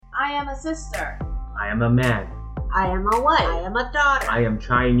I am a sister. I am a man. I am a wife. I am a daughter. I am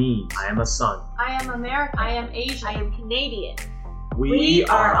Chinese. I am a son. I am American. I am Asian. I am Canadian. We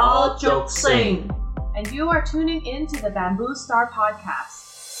are all Joksing. And you are tuning in to the Bamboo Star Podcast.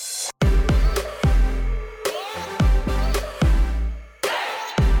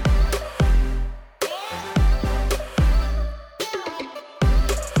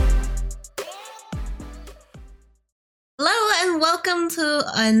 Hello and welcome to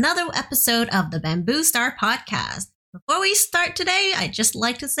another episode of the Bamboo Star Podcast. Before we start today, I'd just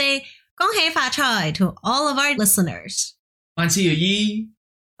like to say 恭喜發財 to all of our listeners. 萬事如意，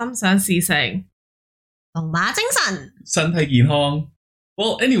心想事成，龍馬精神。身體健康。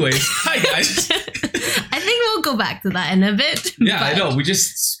Well, anyways, hi guys. I think we'll go back to that in a bit. Yeah, I know. We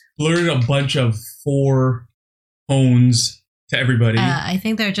just blurred a bunch of four tones to everybody. I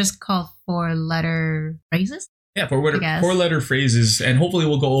think they're just called 4-letter phrases. Yeah, four-letter phrases, and hopefully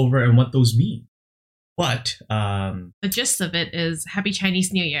we'll go over and what those mean. But the gist of it is Happy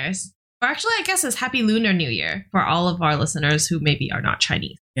Chinese New Year's. Or actually, I guess it's Happy Lunar New Year for all of our listeners who maybe are not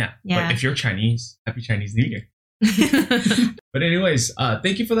Chinese. Yeah. But if you're Chinese, Happy Chinese New Year. But anyways,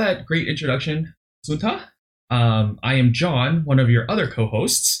 thank you for that great introduction, Sunta. I am John, one of your other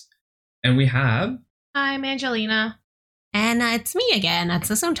co-hosts, and we have... Hi, I'm Angelina. And it's me again,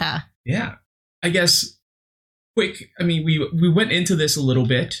 Atsusunta. Yeah. I guess... Quick, I mean, we went into this a little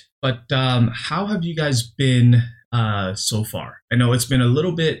bit, but how have you guys been so far? I know it's been a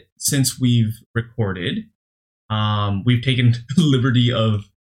little bit since we've recorded. We've taken the liberty of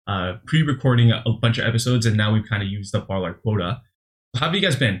pre-recording a bunch of episodes, and now we've kind of used up all our quota. How have you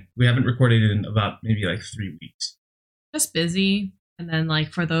guys been? We haven't recorded in about maybe like 3 weeks. Just busy. And then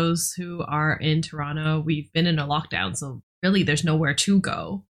like for those who are in Toronto, we've been in a lockdown, so really there's nowhere to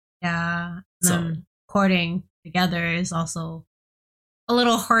go. Yeah. So recording together is also a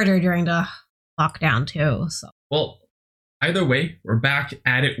little harder during the lockdown too. So well, either way, we're back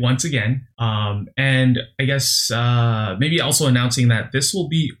at it once again, and I guess maybe also announcing that this will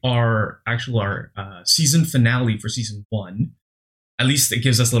be our season finale for season 1. At least it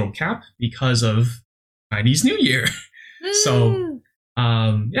gives us a little cap because of Chinese New Year. So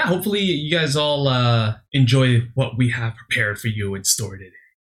yeah, hopefully you guys all enjoy what we have prepared for you and stored today.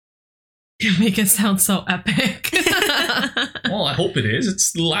 You make it sound so epic. Well, I hope it is.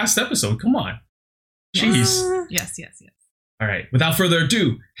 It's the last episode. Come on. Jeez. Yes. All right. Without further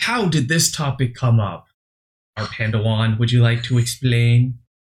ado, how did this topic come up? Our Pandawan, would you like to explain?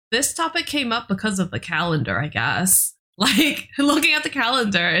 This topic came up because of the calendar, I guess. Like, looking at the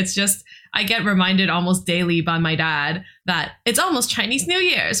calendar, it's just, I get reminded almost daily by my dad that it's almost Chinese New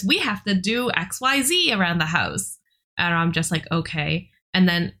Year's. We have to do XYZ around the house. And I'm just like, okay. And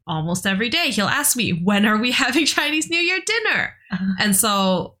then almost every day he'll ask me, when are we having Chinese New Year dinner? And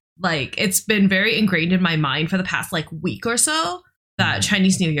so like it's been very ingrained in my mind for the past like week or so that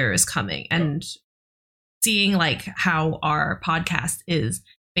Chinese New Year is coming, and seeing like how our podcast is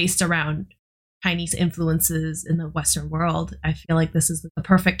based around Chinese influences in the Western world, I feel like this is the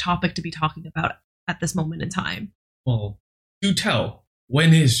perfect topic to be talking about at this moment in time. Well, do tell,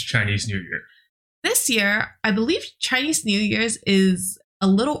 when is Chinese New Year? This year, I believe Chinese New Year's is a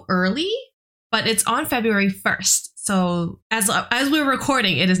little early, but it's on February 1st. So as we're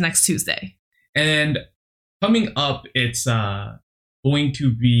recording, it is next Tuesday. And coming up, it's going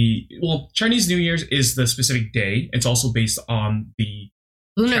to be... Well, Chinese New Year's is the specific day. It's also based on the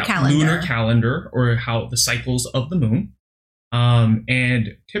lunar calendar, or how the cycles of the moon.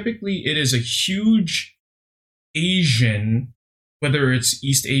 And typically, it is a huge Asian... whether it's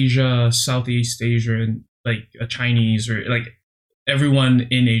East Asia, Southeast Asia, and like a Chinese, or like everyone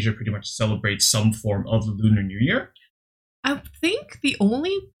in Asia pretty much celebrates some form of the Lunar New Year. I think the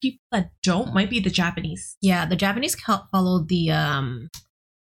only people that don't might be the Japanese. Yeah, the Japanese follow the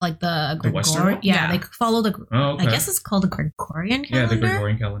like the Gregorian. Yeah, they follow the. Oh, okay. I guess it's called the Gregorian calendar. Yeah, the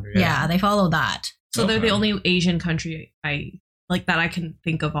Gregorian calendar. Yeah, they follow that. So they're the only Asian country I can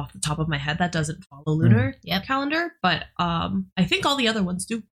think of off the top of my head that doesn't follow lunar calendar, but I think all the other ones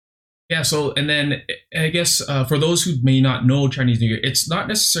do. Yeah, so and then I guess for those who may not know Chinese New Year, it's not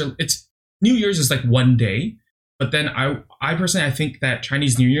necessarily, it's New Year's is like one day, but then I personally I think that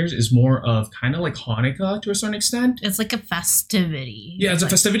Chinese New Year's is more of kind of like Hanukkah to a certain extent. It's like a festivity. Yeah, it's a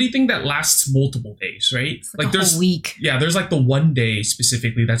festivity thing that lasts multiple days, right? It's like there's a week. Yeah, there's like the one day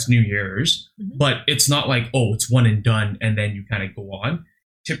specifically that's New Year's, but it's not like, oh, it's one and done and then you kind of go on.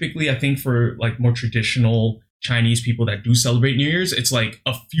 Typically, I think for like more traditional Chinese people that do celebrate New Year's, it's like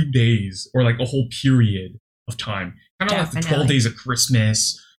a few days or like a whole period of time. Kind of like the 12 days of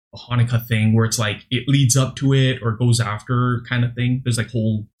Christmas a Hanukkah thing where it's like it leads up to it or goes after kind of thing. There's like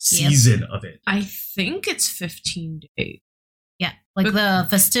whole season of it. I think it's 15 days. Yeah, like the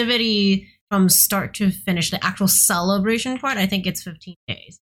festivity from start to finish, the actual celebration part, I think it's 15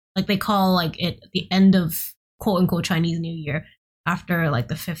 days. Like they call like it the end of quote unquote Chinese New Year after like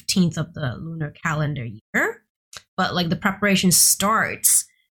the 15th of the lunar calendar year. But like the preparation starts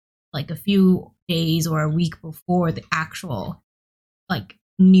like a few days or a week before the actual like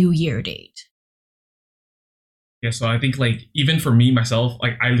New Year date. Yeah, so I think like even for me myself,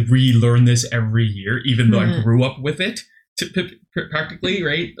 like I relearn this every year, even though I grew up with it practically,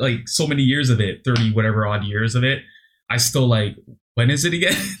 right? Like so many years of it, 30 whatever odd years of it, I still like, when is it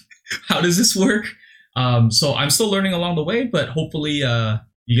again? How does this work? So I'm still learning along the way, but hopefully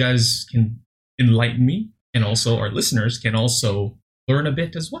you guys can enlighten me, and also our listeners can also learn a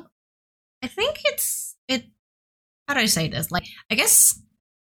bit as well. I think how do I say this? Like, I guess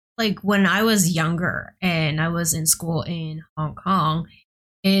like when I was younger and I was in school in Hong Kong,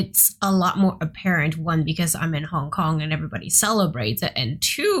 it's a lot more apparent, one, because I'm in Hong Kong and everybody celebrates it, and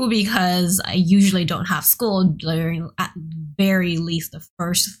two, because I usually don't have school during at very least the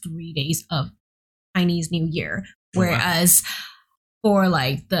first 3 days of Chinese New Year. Whereas for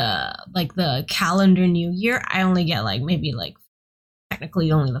like the calendar New Year, I only get like maybe like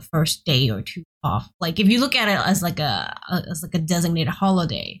technically only the first day or two off. Like if you look at it as like a designated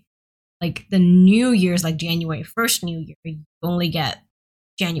holiday, like the New Year's like January 1st New Year, you only get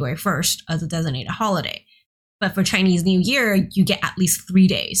January 1st as a designated holiday. But for Chinese New Year, you get at least 3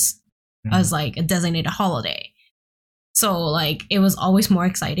 days as like a designated holiday. So like it was always more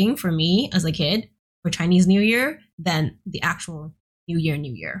exciting for me as a kid for Chinese New Year than the actual New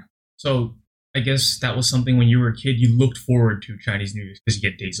Year. So I guess that was something when you were a kid, you looked forward to Chinese New Year because you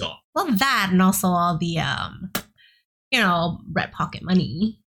get days off. Well, that and also all the, red pocket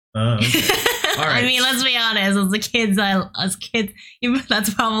money. Okay. All right. I mean, let's be honest. As kids,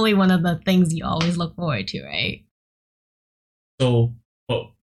 that's probably one of the things you always look forward to, right? So,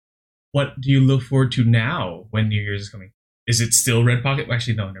 what do you look forward to now when New Year's is coming? Is it still red pocket?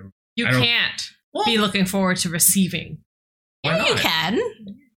 Actually, no, never. You can't be looking forward to receiving. Why Yeah, not? you can.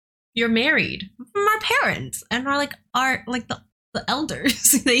 You're married. From our parents and the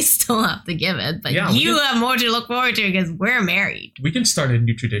elders, they still have to give it, but Yeah, you have more to look forward to because we're married. We can start a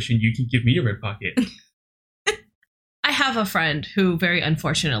new tradition. You can give me a red pocket. I have a friend who very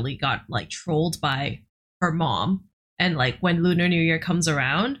unfortunately got like trolled by her mom. And like when Lunar New Year comes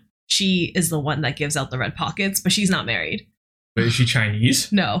around, she is the one that gives out the red pockets, but she's not married. But is she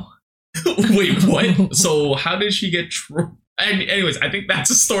Chinese? No. Wait, what? So how did she get trolled? And anyways, I think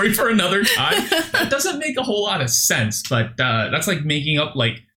that's a story for another time. That doesn't make a whole lot of sense, but that's like making up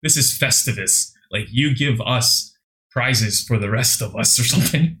like this is Festivus. Like you give us prizes for the rest of us or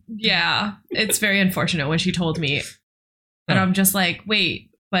something. Yeah, it's very unfortunate when she told me. And I'm just like, wait,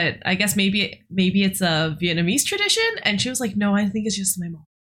 but I guess maybe it's a Vietnamese tradition. And she was like, no, I think it's just my mom.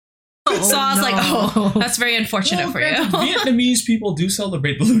 So I was like, oh, that's very unfortunate for you. Vietnamese people do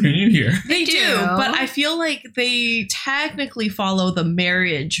celebrate the Lunar New Year. They do, but I feel like they technically follow the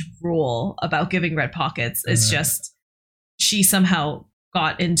marriage rule about giving red pockets. It's just she somehow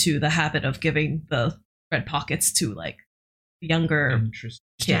got into the habit of giving the red pockets to like younger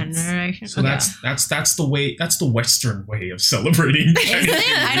kids. Generation. So that's the way. That's the Western way of celebrating. Is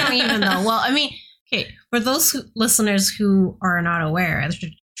it? I don't even know. Well, I mean, okay, for those listeners who are not aware,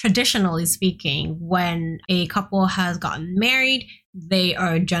 traditionally speaking, when a couple has gotten married, they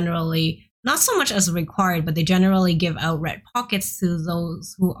are generally not so much as required, but they generally give out red pockets to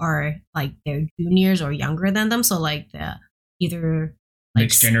those who are like their juniors or younger than them. So like the either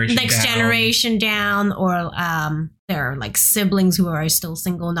like Next generation down, or there are like siblings who are still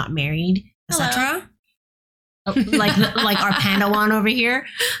single, not married, etc. like our Padawan over here.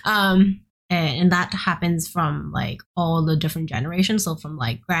 And that happens from like all the different generations. So from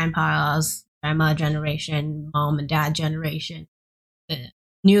like grandpa's, grandma generation, mom and dad generation, the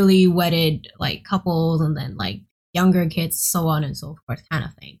newly wedded like couples, and then like younger kids, so on and so forth, kind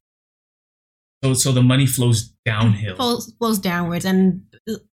of thing. So the money flows downhill. Flows downwards, and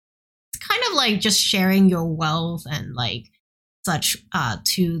it's kind of like just sharing your wealth and like such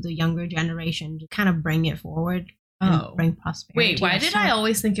to the younger generation to kind of bring it forward. Oh, bring prosperity. Wait, why did I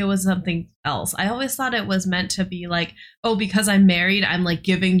always think it was something else? I always thought it was meant to be like, oh, because I'm married, I'm like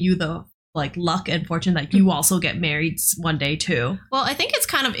giving you the like luck and fortune that you also get married one day too. Well, I think it's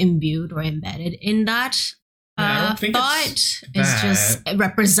kind of imbued or embedded in that I don't think thought. It's just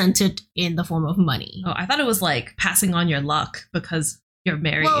represented in the form of money. Oh, I thought it was like passing on your luck because you're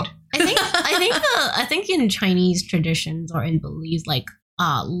married. Well, I think in Chinese traditions or in beliefs, like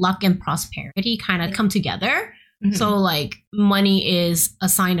luck and prosperity kind of come together. Mhm. So like money is a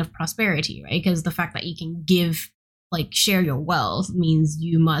sign of prosperity, right? Because the fact that you can give, like share your wealth means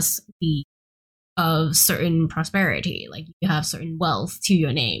you must be of certain prosperity, like you have certain wealth to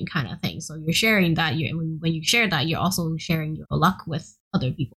your name kind of thing. So you're sharing that. When you share that, you're also sharing your luck with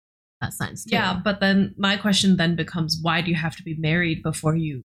other people in that sense too. Yeah, but then my question then becomes, why do you have to be married before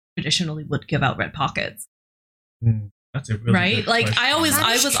you traditionally would give out red pockets? That's a really Right? good Like question. I was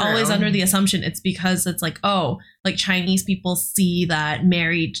That is always true. under the assumption it's because it's like, oh, like Chinese people see that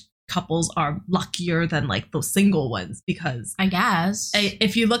married couples are luckier than like those single ones, because I guess.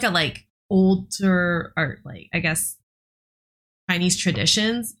 if you look at like older, or like I guess Chinese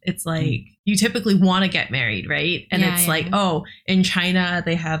traditions, it's like you typically want to get married, right? And Yeah, it's yeah. like, oh, in China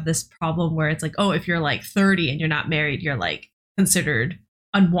they have this problem where it's like, oh, if you're like 30 and you're not married, you're like considered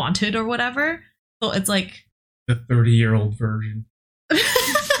unwanted or whatever. So it's like The 30-year-old version. so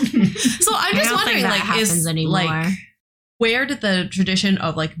I'm I just don't wondering, think that like, happens is anymore. like where did the tradition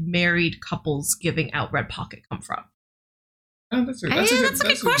of like married couples giving out red pocket come from? Oh, that's a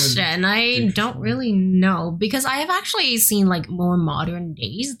good question. I good don't point. really know, because I have actually seen like more modern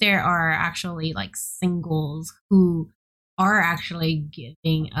days. There are actually like singles who are actually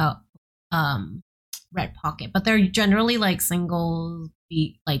giving out red pocket, but they're generally like singles,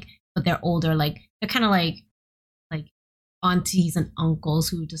 but they're older. Like they're kind of like aunties and uncles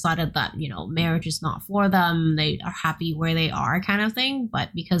who decided that marriage is not for them. They are happy where they are, kind of thing. But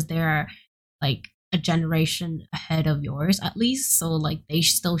because they're like a generation ahead of yours at least, so like they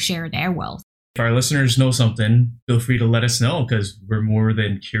still share their wealth. If our listeners know something, feel free to let us know, because we're more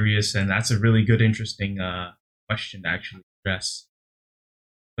than curious, and that's a really good, interesting question to actually address.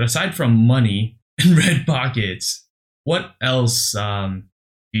 But aside from money and red pockets, what else do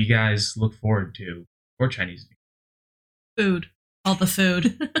you guys look forward to for Chinese New Food. All the food.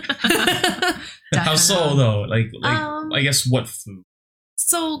 Year? How so, though? Like I guess what food?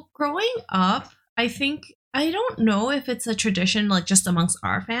 So growing up, I don't know if it's a tradition like just amongst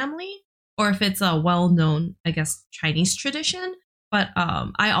our family or if it's a well-known, I guess, Chinese tradition. But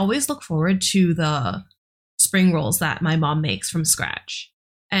I always look forward to the spring rolls that my mom makes from scratch.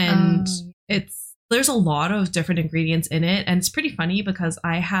 And there's a lot of different ingredients in it. And it's pretty funny because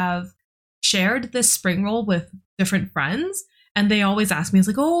I have shared this spring roll with different friends. And they always ask me, it's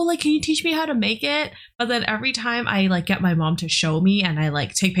like, oh, like, can you teach me how to make it? But then every time I like get my mom to show me and I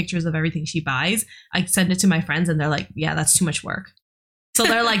like take pictures of everything she buys, I send it to my friends and they're like, yeah, that's too much work. So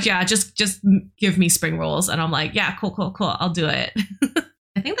they're like, yeah, just give me spring rolls. And I'm like, yeah, cool. I'll do it.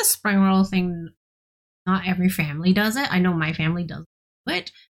 I think the spring roll thing, not every family does it. I know my family does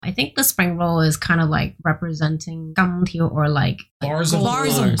it. I think the spring roll is kind of like representing gamtiu, or like Bars of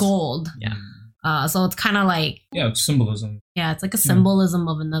bars gold. of gold. Yeah. So it's kind of like, Yeah, it's symbolism. yeah, it's like a symbolism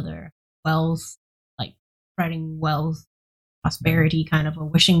of another wealth, like spreading wealth, prosperity, kind of, or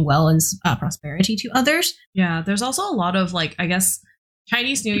wishing well and prosperity to others. Yeah, there's also a lot of like, I guess,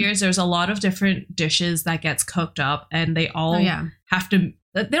 Chinese New Year's, there's a lot of different dishes that gets cooked up and they all have to,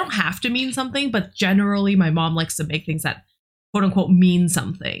 they don't have to mean something, but generally my mom likes to make things that quote unquote mean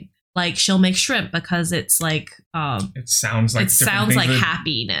something. Like she'll make shrimp because it's like It sounds like different things that-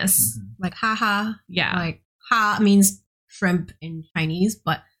 happiness. Like haha. Yeah. Like ha means shrimp in Chinese,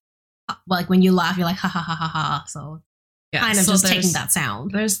 but like when you laugh, you're like ha ha ha ha ha. So Yeah, kind of so just there's- taking that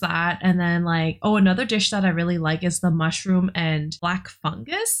sound. There's that. And then like, oh, another dish that I really like is the mushroom and black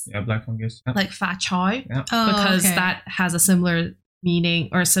fungus, Yeah, black fungus. Yeah. like fa choy, Yeah. because okay. that has a similar meaning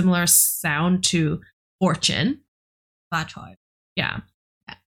or a similar sound to fortune. Bad choice. Yeah.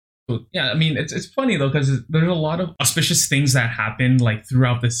 So, yeah, I mean, it's funny though, because there's a lot of auspicious things that happen like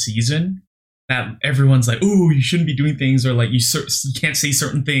throughout the season that everyone's like, oh, you shouldn't be doing things, or like you can't say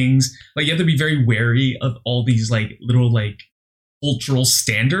certain things. Like you have to be very wary of all these like little like cultural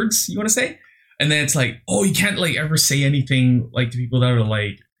standards, you want to say. And then it's like, oh, you can't like ever say anything like to people that are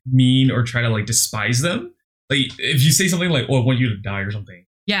like mean or try to like despise them. Like if you say something like, oh, I want you to die or something,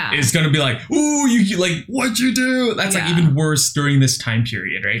 Yeah. it's gonna be like, ooh, you like what'd you do? That's like Yeah. even worse during this time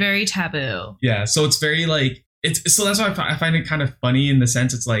period, right? Very taboo. Yeah, so it's very like so that's why I find it kind of funny in the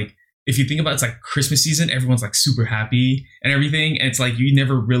sense it's like if you think about it, it's like Christmas season, everyone's like super happy and everything, and it's like you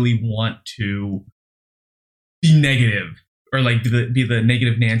never really want to be negative or like be the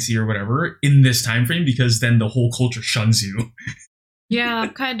negative Nancy or whatever in this time frame, because then the whole culture shuns you. Yeah,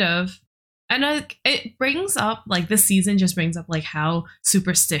 kind of. And it brings up, like, this season just brings up, like, how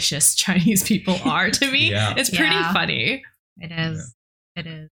superstitious Chinese people are to me. Yeah. It's pretty Yeah. funny. It is. It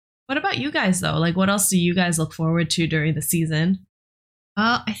is. What about you guys, though? Like, what else do you guys look forward to during the season?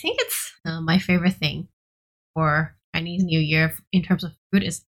 I think it's my favorite thing for Chinese New Year in terms of food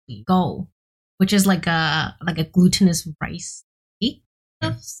is Go, which is like a glutinous rice cake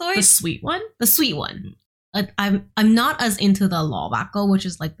of sorts. The sweet one? The sweet one. Like I'm not as into the lobako, which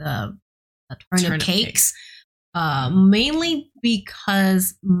is like the turnip cakes. Mainly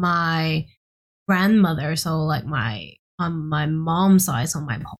because my grandmother, so like on my mom's side, so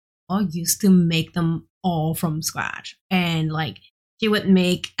my mom used to make them all from scratch, and like she would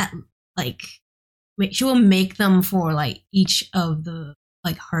make them for like each of the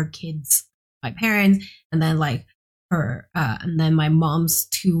like her kids, my parents, and then like her and then my mom's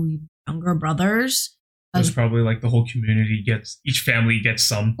two younger brothers. It's probably like the whole community each family gets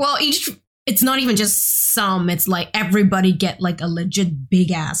some. Well, it's not even just some, it's like everybody get like a legit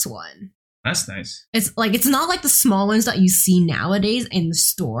big ass one. That's nice. It's not like the small ones that you see nowadays in the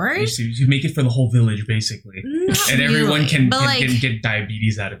stores. You make it for the whole village, basically. Not and everyone really, can like, get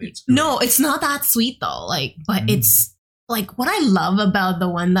diabetes out of it. No, it's not that sweet though. Like, but it's like what I love about the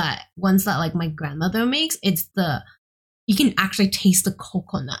ones that like my grandmother makes, it's you can actually taste the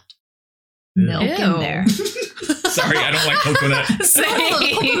coconut milk in there. Sorry, I don't like coconut.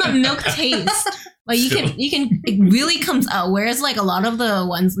 The coconut milk taste. Like it really comes out. Whereas like a lot of the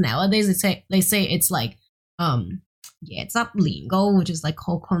ones nowadays, they say it's like, it's up lingo, which is like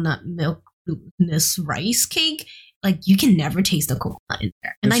coconut milk glutinous rice cake. Like you can never taste the coconut in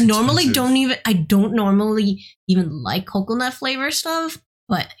there. And I don't normally even like coconut flavor stuff,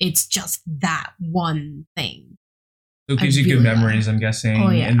 but it's just that one thing. So it gives you good memories, I'm guessing. Oh,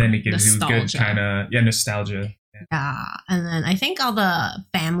 yeah. And then it gives Nostalgia. you good kind of, nostalgia. Yeah, and then I think all the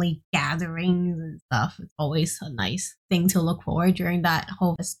family gatherings and stuff is always a nice thing to look forward during that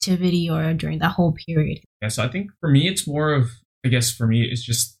whole festivity or during that whole period. Yeah, so I think for me, it's more of, it's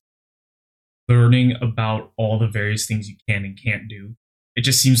just learning about all the various things you can and can't do. It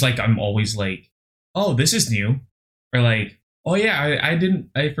just seems like I'm always like, oh, this is new. Or like, oh yeah,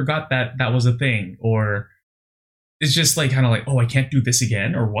 I forgot that was a thing. Or it's just like kind of like, oh, I can't do this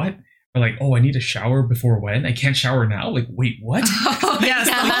again or what? Or like, oh, I need a shower before when? I can't shower now? Like, wait, what? Oh, yes,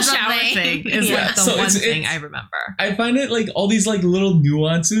 Yeah, the that's a whole shower thing. thing is Yeah. like the So one it's- thing I remember. I find it like all these like little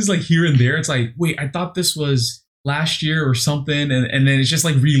nuances like here and there. It's like, wait, I thought this was last year or something. And then it's just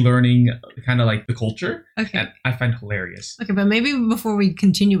like relearning kind of like the culture. Okay. And I find hilarious. Okay, but maybe before we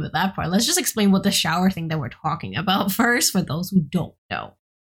continue with that part, let's just explain what the shower thing that we're talking about first for those who don't know.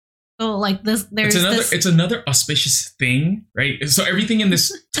 So like It's another auspicious thing, right? So everything in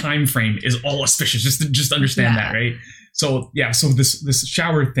this time frame is all auspicious. Just understand that, right? So yeah, so this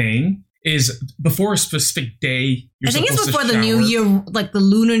shower thing is before a specific day. I think it's before the new year, like the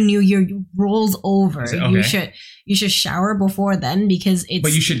lunar new year rolls over. Is it? Okay. You should shower before then because it's.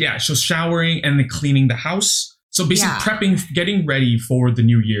 But you should, so showering and then cleaning the house. So basically prepping, getting ready for the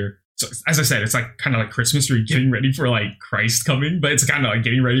new year. So as I said, it's like kind of like Christmas where you're getting ready for like Christ coming, but it's kind of like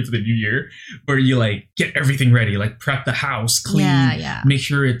getting ready for the new year where you like get everything ready, like prep the house, clean, make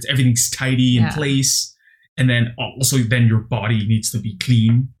sure everything's tidy in place. And then also then your body needs to be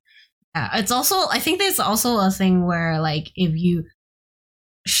clean. Yeah, it's also, I think there's also a thing where like if you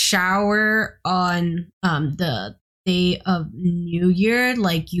shower on the day of New Year,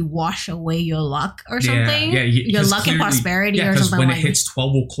 like you wash away your luck or something. Yeah, your luck and prosperity or something when like it hits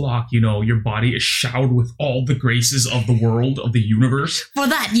 12 o'clock, your body is showered with all the graces of the world, of the universe. For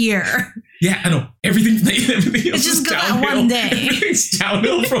that year. Yeah, I know. Everything else It's just is go downhill. that one day. Everything's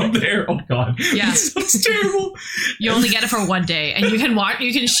downhill from there. Oh, God. Yeah. It's terrible. You only get it for one day, and you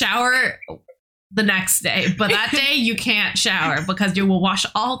can shower the next day, but that day you can't shower because you will wash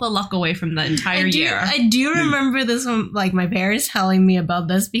all the luck away from the entire year. I do remember this one, like my parents telling me about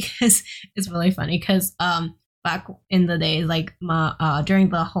this because it's really funny because back in the days, like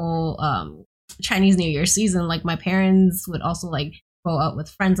during the whole Chinese New Year season, like my parents would also like go out with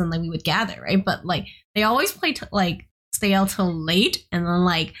friends and like we would gather, right? But like they always play like stay out till late, and then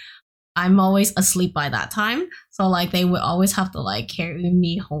like I'm always asleep by that time. So like they would always have to like carry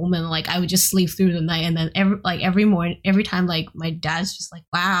me home, and like I would just sleep through the night. And then every morning, every time, like my dad's just like,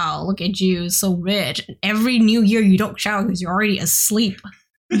 wow, look at you, so rich. And every new year you don't shower because you're already asleep.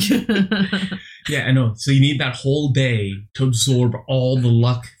 Yeah, I know. So you need that whole day to absorb all the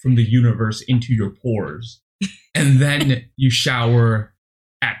luck from the universe into your pores. And then you shower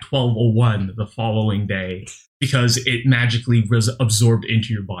at 12:01 the following day because it magically was absorbed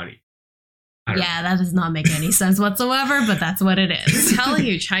into your body. Yeah, that does not make any sense whatsoever, but that's what it is. I'm telling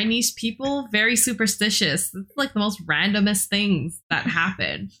you, Chinese people, very superstitious. It's like the most randomest things that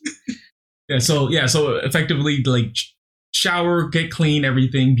happen. So effectively, like shower, get clean,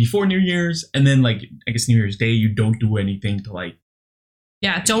 everything before New Year's, and then like I guess New Year's Day, you don't do anything to like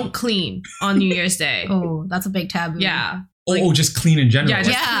Yeah, don't clean on New Year's Day. Oh, that's a big taboo. Yeah. Just clean in general. Yeah,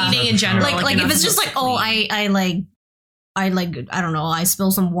 just Yeah. cleaning in general. Like you're if not it's just supposed like, to oh, clean. I don't know, I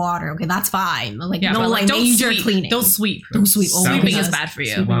spill some water. Okay, that's fine. Like Yeah, no but, like don't major sweep. cleaning. Don't sweep. Don't sweep. Oh my Sweeping is goodness. bad for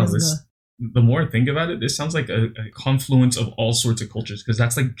you. Sweeping Wow, is the more I think about it, this sounds like a confluence of all sorts of cultures, because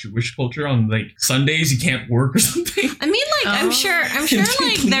that's like Jewish culture. On like Sundays, you can't work or something. I mean, like I'm Oh. sure like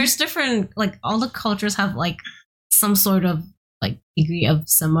Clean. there's different, like all the cultures have like some sort of like degree of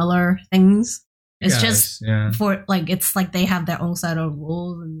similar things. It's just yeah. for like it's like they have their own set of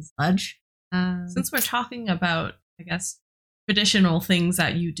rules and such. Since we're talking about, I guess, traditional things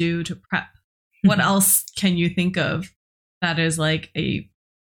that you do to prep, what else can you think of that is like a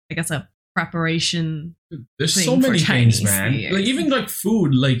preparation? There's thing so for many Chinese things, man. New Year's. Like even like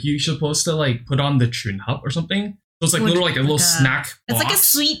food, like you're supposed to like put on the chun hub or something. So it's like Which- little like a little like a- snack box. It's like a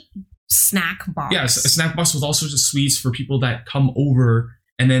sweet snack box. Yes, a snack box with all sorts of sweets for people that come over,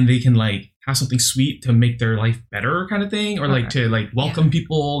 and then they can like have something sweet to make their life better, kind of thing, or like to like welcome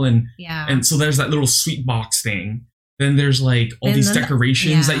people, Yeah. and so there's that little sweet box thing. Then there's like all And these then-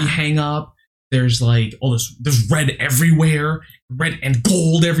 decorations that you yeah. hang up. There's like all this. There's red everywhere, red and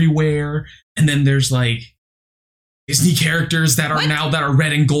gold everywhere, and then there's like Disney characters that are What? now that are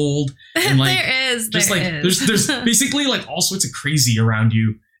red and gold. And, like, there is. Just there like is. there's basically like all sorts of crazy around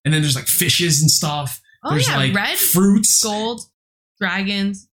you, and then there's like fishes and stuff. oh There's yeah, like red, fruits. gold,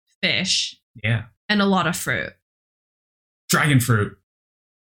 dragons, fish, Yeah, and a lot of fruit. dragon fruit.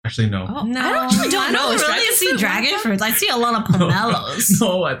 Actually, no. Oh, No, I actually don't know. I Is don't really dragon see fruit dragon one of fruits. I see a lot of pomelos.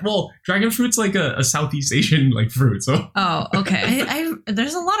 No, well, dragon fruit's like a Southeast Asian like fruit. So Oh, okay.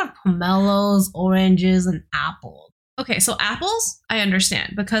 There's a lot of pomelos, oranges, and apples. Okay, so apples, I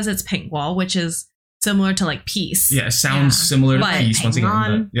understand because it's pingguo, which is similar to like peace. yeah, it sounds Yeah. similar to But peace once again.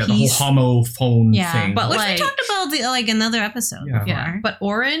 hang The on, whole peace. homophone Yeah, thing. but which like- we talked about like another episode. Yeah. Yeah, before. but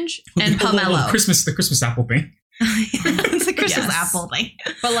orange and Oh, pomelo. the Christmas apple thing. It's a Christmas Yes. apple thing.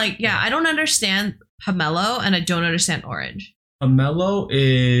 But like, yeah, I don't understand pomelo and I don't understand orange. Pomelo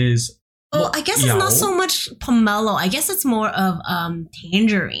is Well, I guess it's Yao. not so much pomelo. I guess it's more of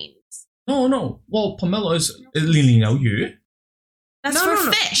tangerines. no. Well, pomelo is 零零鰻鱼. That's No, for no,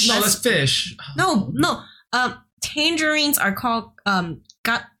 no. fish. No, that's fish. No. Tangerines are called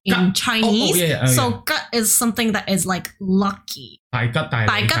gut in Gut. Chinese. yeah. So gut is something that is like lucky. 大吉大利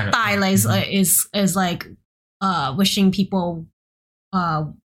Bai kind of- Gat Dai is like wishing people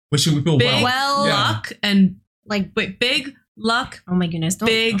wishing people Big well. well, luck and like big luck, oh my goodness, don't,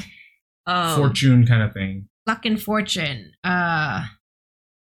 big Fortune kind of thing. luck and fortune. Yeah,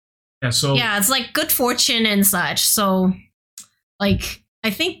 so Yeah, it's like good fortune and such. So, like, I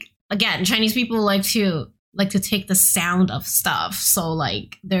think again, Chinese people like to take the sound of stuff. So,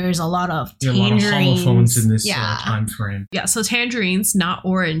 like, there's a lot of there are a lot of tangerines. homophones in this Yeah. time frame. Yeah, so tangerines, not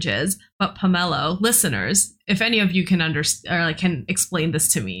oranges, but pomelo. Listeners, if any of you can understand or like can explain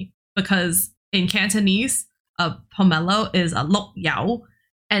this to me, because in Cantonese, a pomelo is a lok yao,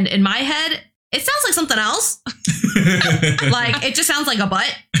 and in my head, it sounds like something else. Like it just sounds like a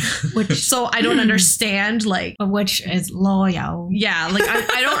butt. Which So I don't understand like which is loyal. yeah, like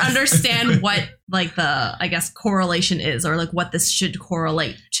I don't understand what like the I guess correlation is or like what this should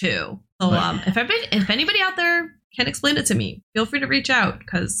correlate to. So if anybody out there can explain it to me, feel free to reach out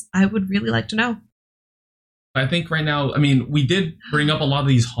because I would really like to know. I think right now, I mean, we did bring up a lot of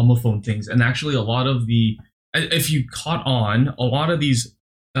these homophone things, and actually, a lot of the, if you caught on, a lot of these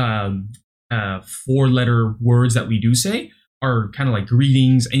 4-letter words that we do say are kind of like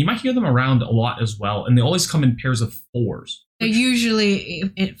greetings, and you might hear them around a lot as well, and they always come in pairs of 4s. They're usually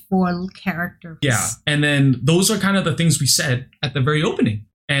it for characters. Yeah, and then those are kind of the things we said at the very opening.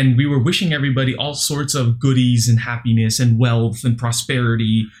 And we were wishing everybody all sorts of goodies and happiness and wealth and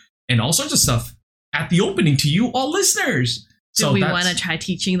prosperity and all sorts of stuff at the opening to you all listeners. Do we that's- want to try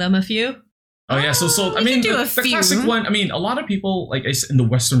teaching them a few? Oh yeah, so I we mean can do the a few. classic one. I mean, a lot of people like in the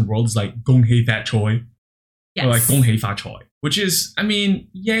Western world is like "Gong Hei Fat Choi" or like "Gong Hei Fa Choi," which is, I mean,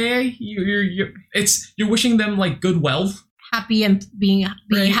 yeah, you're wishing them like good wealth. Happy and being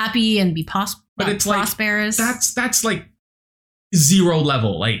Right. happy and be But it's like, prosperous. That's like 0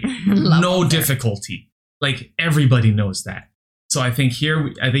 level, like Level no there. difficulty. Like everybody knows that. So I think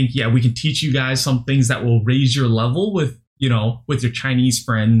we can teach you guys some things that will raise your level with your Chinese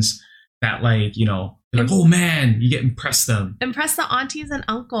friends. That like they're like, oh man, you get impress them. Impress the aunties and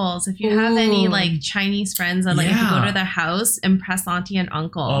uncles. If you have any Ooh. like Chinese friends and like if you go Yeah. to their house, impress auntie and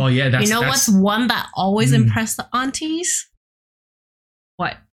uncle. Oh yeah, that's you know that's, what's one that always Mm. impressed the aunties?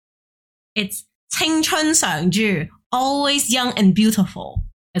 What? It's 青春常駐, always young and beautiful.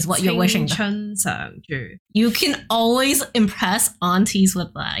 is what you're wishing them. 青春常駐. You can always impress aunties with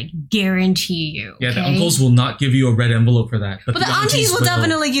like guarantee you. Yeah, the okay? uncles will not give you a red envelope for that. But the aunties will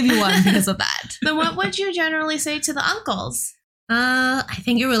definitely give you one because of that. Then what would you generally say to the uncles? I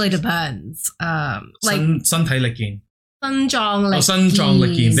think it really depends. Like 身體力健. 身壯力健. 身壯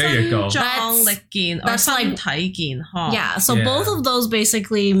力健. There you go. 身壯力健 or that's like- 身體健康. Yeah, so Yeah. both of those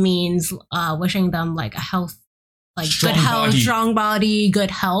basically means wishing them like a health, like Strong good health, body. strong body,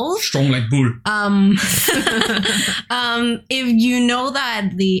 good health. Strong like bull. If you know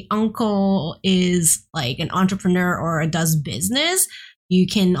that the uncle is like an entrepreneur or does business, you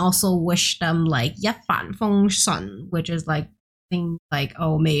can also wish them like 一帆風順, which is like things like,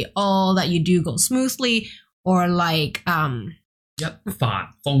 oh, may all that you do go smoothly, or like 一帆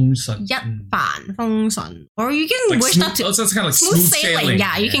風順. 一帆風順, or you can Like wish smooth, that to that's kind of like smooth sailing.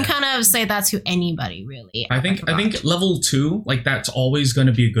 Yeah, you can Yeah. kind of say that to anybody, really. I think level 2, like that's always going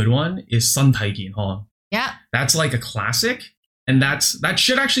to be a good one, is 身體健康. yeah, That's like a classic, and that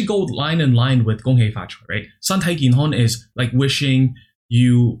should actually go line in line with 恭喜發財, right? 身體健康 is like wishing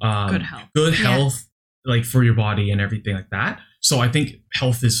you good health, like for your body and everything like that. So I think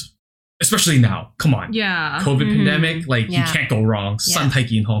health is, especially now, come on, Yeah. COVID Mhm. pandemic, like Yeah. you can't go wrong. Yeah. 身體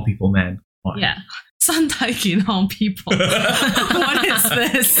健康 people, man. Come on. Yeah. 身體健康 people. What is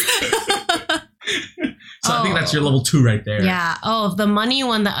this? So I think that's your level 2 right there. yeah. Oh, the money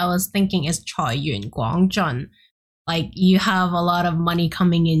one that I was thinking is 財源廣進. Like you have a lot of money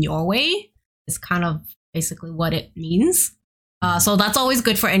coming in your way. It's kind of basically what it means. So that's always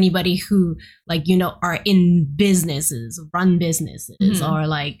good for anybody who, like, you know, are in businesses, run businesses, Mhm. or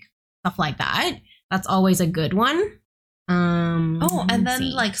like stuff like that. That's always a good one. Oh, and let's then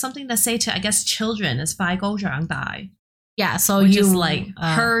see. like something to say to, I guess, children is 快高長大, yeah, so which you is like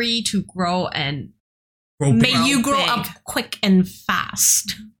hurry to grow and Grow big. may you grow big. up quick and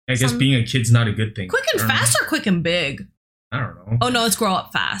fast. I guess some- being a kid's not a good thing. quick and I don't know. fast or quick and big. I don't know. Oh no, it's grow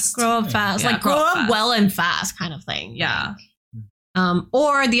up fast. Grow up fast, Yeah, like grow grow up up fast. well and fast, kind of thing. Yeah.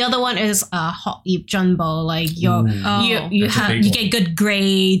 Or the other one is hot yip jumbo, like you're Ooh. Oh, you that's a have big you one. get good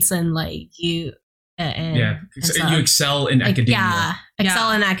grades and like you and Yeah, and stuff. you excel in Like, academia. yeah, excel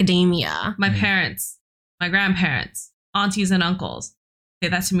Yeah. in academia. My Mm. parents, my grandparents, aunties and uncles say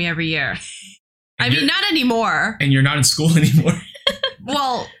that to me every year. I And mean, you're- not anymore. and you're not in school anymore.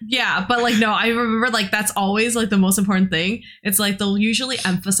 Well, yeah, but like, no, I remember like that's always like the most important thing. It's like they'll usually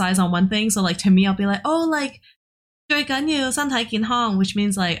emphasize on one thing. So like to me, I'll be like, oh, like 最緊要身體健康, which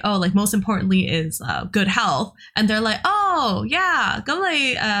means like, oh, like most importantly is good health. And they're like, oh, yeah, 咁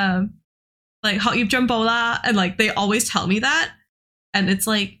你like 學業進步啦. And like they always tell me that. And it's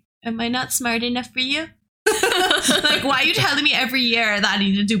like, am I not smart enough for you? Like, why are you telling me every year that I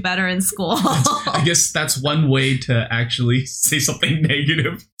need to do better in school? I guess that's one way to actually say something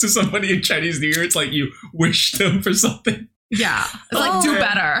negative to somebody in Chinese New Year. It's like you wish them for something. Yeah, it's like do Oh.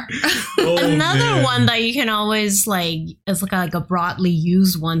 better. Oh, Another man. one that you can always like is like a broadly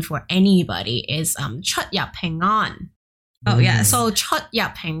used one for anybody is 出入平安. Oh yeah, So 出入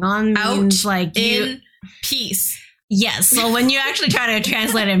平安Out means like you. in peace. Yes. So when you actually try to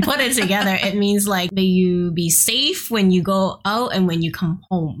translate and put it together, it means like may you be safe when you go out and when you come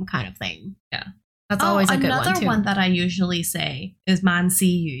home, kind of thing. Yeah. That's always a good one another too. one that I usually say is 萬事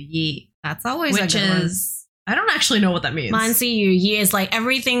如意, That's always which a good is I don't actually know what that means. one. 萬事如意 is like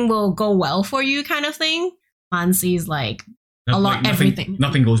everything will go well for you, kind of thing. 萬事 is like a lot, nothing, everything.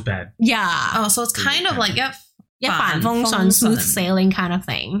 Nothing goes bad. yeah, Oh, so it's kind of like 一帆風帆風順, smooth順. sailing kind of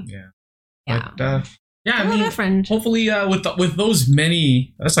thing. Yeah. Yeah. But, yeah, I A little mean, different. hopefully with those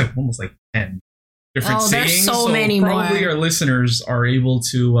many, that's like almost like 10 different Oh, there's sayings. so many probably more. our listeners are able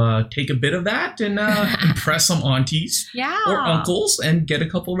to take a bit of that and impress some aunties yeah. or uncles and get a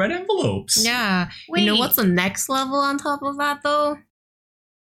couple red envelopes. Yeah. Wait, You know what's the next level on top of that though?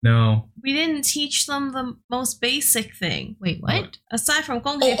 No. we didn't teach them the most basic thing. Wait, what? Aside from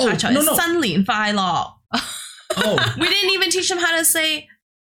恭喜 Oh, 發財, no, no. 新年快樂. Oh. We didn't even teach them how to say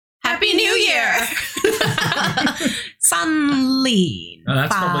Happy New Year. 新年 That's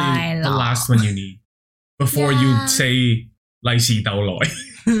probably the 快樂 last one you need before Yeah. you say 利是逗來.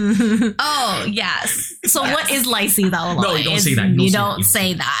 Oh, yes. So what is 利是逗來? No, you don't Is- say that. You You don't don't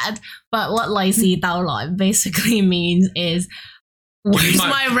say that. But what 利是逗來 basically means is where's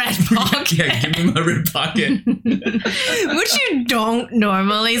my red pocket? Yeah, give me my red pocket. Which you don't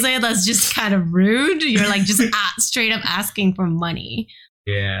normally say. That's just kind of rude. You're like just straight up asking for money.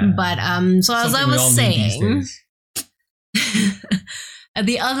 Yeah. But so as I Something we was all need these saying, days.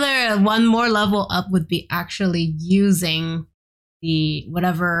 the other one more level up would be actually using the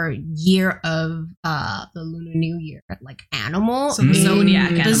whatever year of the Lunar New Year, like animal, So the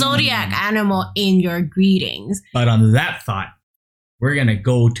zodiac animal. the zodiac animal in your greetings. But on that thought, we're going to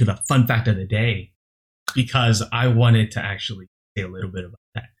go to the fun fact of the day because I wanted to actually say a little bit about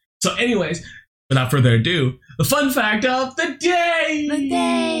that. So anyways, without further ado, the fun fact of the day!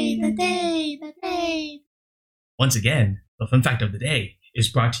 The day. Once again, the fun fact of the day is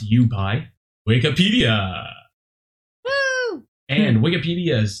brought to you by Wikipedia. Woo! And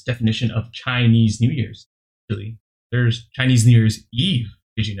Wikipedia's definition of Chinese New Year's. Actually, there's Chinese New Year's Eve.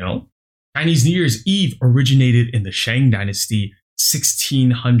 Did you know? Chinese New Year's Eve originated in the Shang Dynasty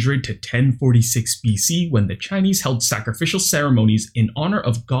 1600 to 1046 BC when the Chinese held sacrificial ceremonies in honor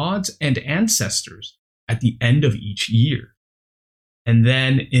of gods and ancestors at the end of each year. And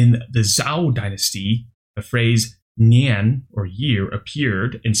then in the Zhou Dynasty, the phrase Nian, or year,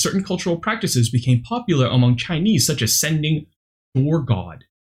 appeared, and certain cultural practices became popular among Chinese, such as sending door god,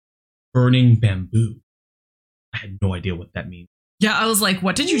 burning bamboo. I had no idea what that means. Yeah, I was like,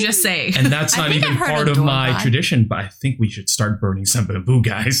 what did you just say? And that's I not think even I've heard part of of door my god. tradition, but I think we should start burning some bamboo,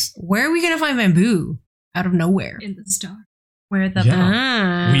 guys. Where are we gonna find bamboo? Out of nowhere. In the star. Where the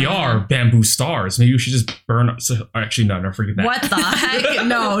Yeah. We are bamboo stars. Maybe we should just burn. So, actually, no, forget that. What the heck?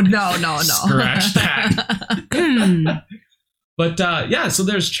 No. Scratch that. Hmm. But yeah, so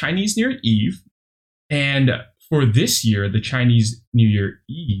there's Chinese New Year Eve. And for this year, the Chinese New Year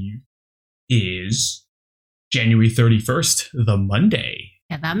Eve is January 31st, the Monday.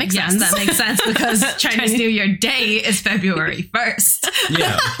 Yeah, that makes Yes, sense. that makes sense because Chinese New Year Day is February 1st.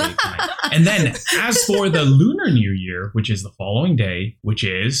 Yeah, okay, fine. And then as for the Lunar New Year, which is the following day, which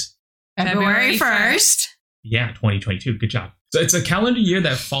is, February 1st. yeah, 2022. Good job. So it's a calendar year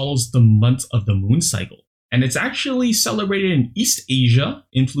that follows the months of the moon cycle. And it's actually celebrated in East Asia,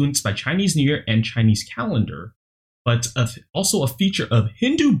 influenced by Chinese New Year and Chinese calendar, but also a feature of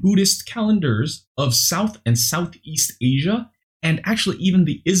Hindu Buddhist calendars of South and Southeast Asia, and actually even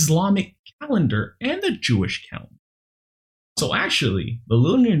the Islamic calendar and the Jewish calendar. So actually, the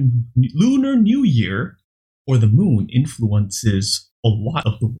Lunar New Year, or the moon, influences a lot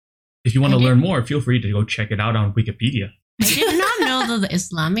of the world. If you want to learn more, feel free to go check it out on Wikipedia. I did not know that the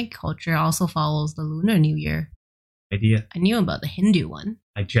Islamic culture also follows the Lunar New Year. Idea. I knew about the Hindu one.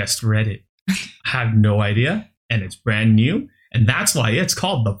 I just read it. I have no idea, and it's brand new, and that's why it's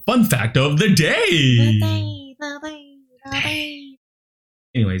called the fun fact of the day.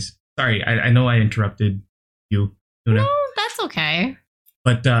 Anyways, sorry, I know I interrupted you, Tuna. No, that's okay.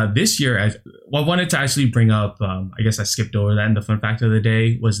 But this year, I wanted to actually bring up, I guess I skipped over that, and the fun fact of the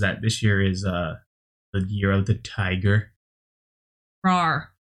day was that this year is the year of the tiger. Rawr.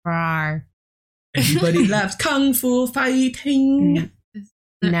 Rawr. Everybody loves kung fu fighting. Is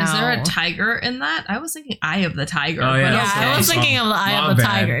there No. a tiger in that? I was thinking Eye of the Tiger. Oh, but yeah, Yeah, okay. I was thinking of the Eye My of the bad.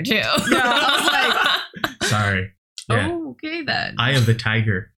 Tiger too. Yeah, I Sorry. Yeah. Oh, okay then. Eye of the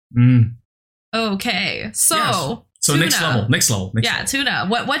tiger. Mm. Okay, so Yes. So Tuna. next level. Yeah, Tuna.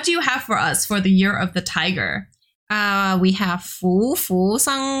 What do you have for us for the year of the tiger? We have Fu Fu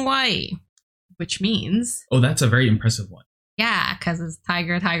Sang Wei. Which means Oh, that's a very impressive one. Yeah, because it's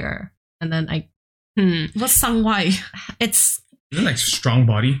tiger. And then what's Sangwai? it's Isn't it like strong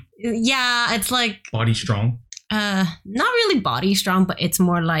body? yeah, it's like Body strong? not really body strong, but it's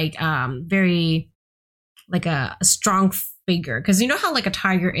more like very like a strong figure. Because you know how like a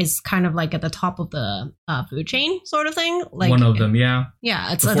tiger is kind of like at the top of the food chain sort of thing. Like One of them, yeah.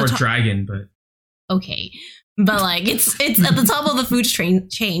 Yeah, it's at Before the top. dragon, but Okay, but like it's at the top of the food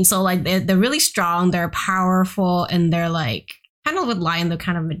chain. So like they're really strong, they're powerful, and they're like kind of with lion, they're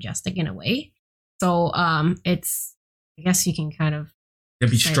kind of majestic in a way. So it's I guess you can kind of they'd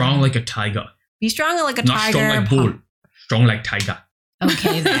be Say strong that. like a tiger. be strong like a Not tiger. strong like bull. Strong like tiger.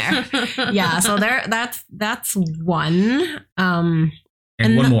 Okay, there. Yeah, so that's one. And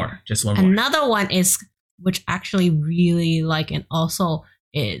Ano- one more. Just one more. Another one is which actually really like and also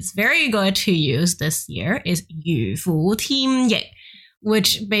is very good to use this year is 与福添翼,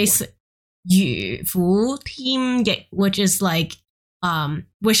 which basically 与福添翼, which is like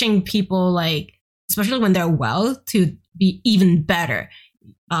wishing people like especially when they're well to be even better.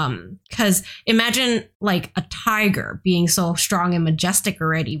 Because imagine like a tiger being so strong and majestic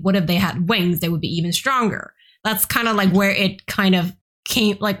already. What if they had wings? They would be even stronger. That's kind of like where it kind of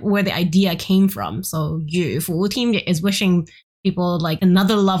came, like where the idea came from. So 与福添翼 is wishing people like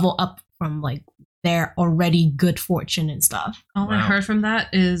another level up from like their already good fortune and stuff. All I Wow. heard from that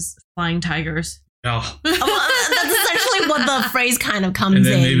is flying tigers. Oh, Well, that's essentially what the phrase kind of comes and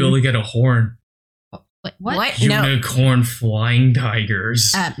then in. maybe they'll get a horn. Wait, What? what? No, Unicorn flying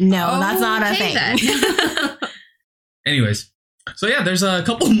tigers. no, that's not a Okay thing. then. Anyways, So yeah, there's a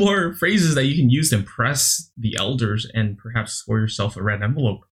couple more phrases that you can use to impress the elders and perhaps score yourself a red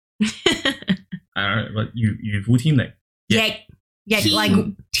envelope. I don't know, but you vũ team that. Yeah. Yeah, Team. like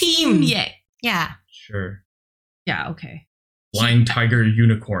team. Yeah. Yeah. Sure. Yeah, okay. Flying tiger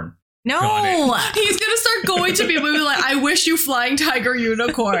unicorn. No, He's gonna start going to people and be like, I wish you flying tiger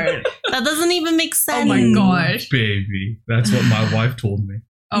unicorn. that doesn't even make sense. Oh my gosh. Baby, that's what my wife told me.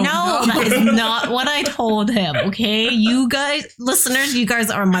 Oh, no, that is not what I told him. Okay, you guys, listeners, you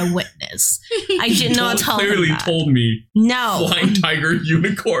guys are my witness. I did not tell him Clearly that. told me No, flying tiger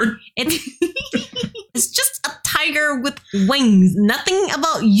unicorn. it's just a tiger with wings. Nothing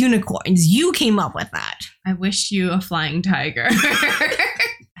about unicorns. You came up with that. I wish you a flying tiger.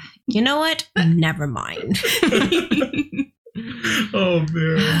 You know what? Never mind. Oh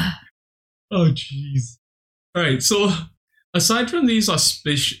man. Oh jeez. All right. So aside from these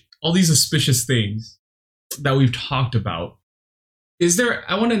all these auspicious things that we've talked about,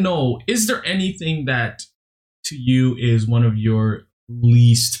 I want to know, is there anything that to you is one of your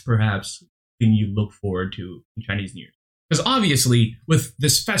least perhaps thing you look forward to in Chinese New Year? Because obviously with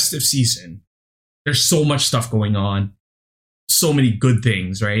this festive season, there's so much stuff going on, so many good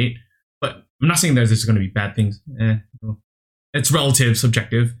things, right? But I'm not saying that there's going to be bad things. It's relative,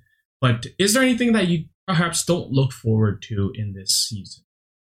 subjective. But is there anything that you perhaps don't look forward to in this season?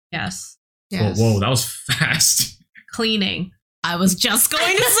 Yes. Whoa, that was fast. Cleaning. I was just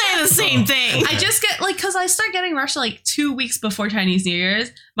going to say the same thing. I just get because I start getting rushed 2 weeks before Chinese New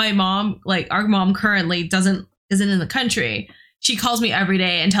Year's. My mom, our mom currently isn't in the country. She calls me every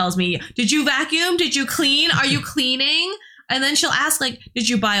day and tells me, did you vacuum? Did you clean? Are you cleaning? And then she'll ask, did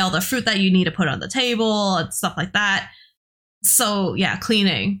you buy all the fruit that you need to put on the table and stuff like that? So, yeah,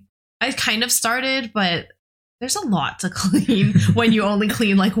 cleaning. I kind of started, but there's a lot to clean when you only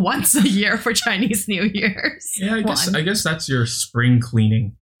clean once a year for Chinese New Year's. Yeah, I guess that's your spring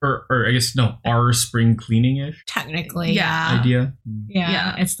cleaning. Or I guess, no, our spring cleaning-ish Technically, Yeah. idea.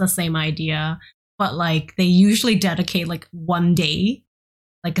 Yeah, it's the same idea. But they usually dedicate one day,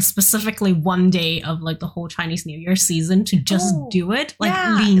 specifically one day of the whole Chinese New Year season to just do it.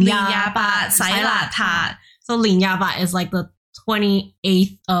 Lin Ya Ba, Sai La Ta. So Lin Ya Ba is the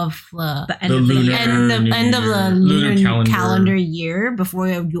 28th of The end The of the lunar- year. end of the Lunar lunar calendar. calendar year before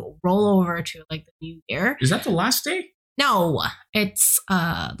you roll over to the new year. Is that the last day? No, it's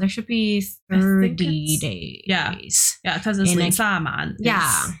there should be I think 30 it's- days. yeah. Yeah, because it's In Lin a- Sa Man.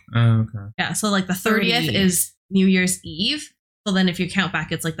 Yeah. Oh, okay. Yeah, so the 30th 30. is New Year's Eve. So then if you count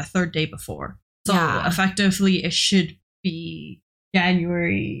back, it's the third day before. So Yeah. effectively, it should be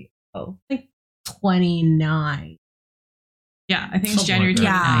January. Oh, 29. yeah, I think it's Something January like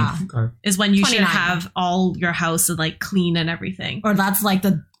that. 29th Okay. is when you 29. should have all your house and clean and everything. Or that's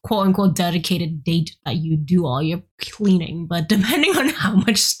the quote unquote dedicated date that you do all your cleaning. But depending on how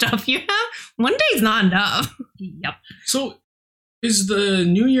much stuff you have, one day's not enough. Yep. So is the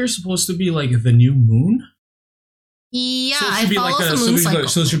New Year supposed to be the new moon? Yeah, So it it should be follows the so moon it's cycle.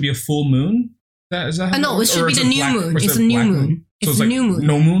 so it should be a full moon? Is that how No, it works? should Or be is the it new black- moon. or is It's it a new black moon. So It's a new moon.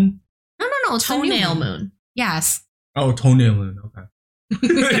 No moon? No, it's a new Toenail moon. moon. Yes. Oh, toenail moon. Okay.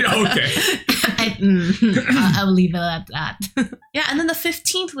 Okay. I'll leave it at that. Yeah, and then the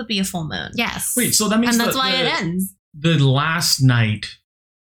 15th would be a full moon. Yes. Wait, so that means and that's why it ends. the last night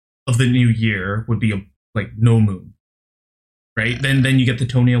of the new year would be no moon, right? Then you get the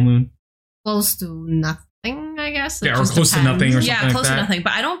toenail moon. Close to nothing, I guess. It Yeah, or just close to depends. nothing or Yeah, something close like to that. nothing.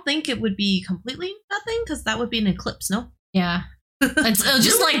 But I don't think it would be completely nothing because that would be an eclipse, no? Yeah. It's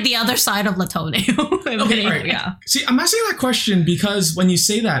just the other side of the toenail. Okay, all right. Yeah. See, I'm asking that question because when you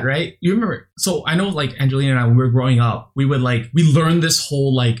say that, right? You remember? So I know, Angelina and I, when we were growing up, we would we learned this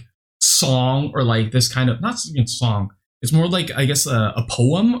whole song or this kind of not even song. It's more I guess a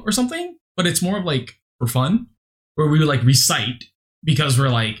poem or something, but it's more of for fun, where we would recite because we're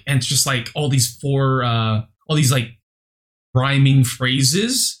and it's just all these all these rhyming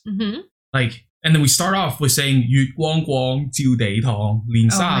phrases, Mm-hmm. and then we start off with saying "Yu Guang Guang Jiu Dei Tong Lin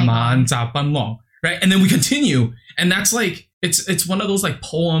Sa Man Zha Ban Long," right? And then we continue, and that's it's one of those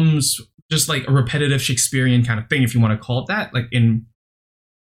poems, just a repetitive Shakespearean kind of thing, if you want to call it that. In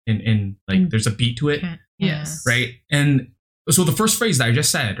there's a beat to it, Yes. right? And so the first phrase that I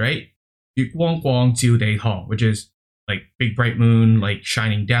just said, right? Yu Guang Guang Jiu Dei Tong, which is big bright moon,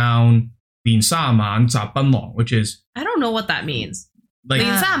 shining down. Lin Sa Man Zha Ban Long, which is I don't know what that means. like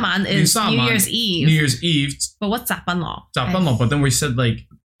Lin Sa Man Lin is Sa New Man, Year's Eve. New Year's Eve, But what's Zap Ban Long? Zha Ban Long, but then we said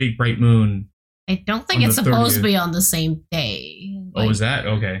big bright moon. I don't think On it's the supposed to 30th. be on the same day. Oh, is that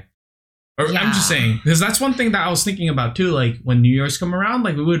okay? Or Yeah. I'm just saying, because that's one thing that I was thinking about too. Like when New Year's come around,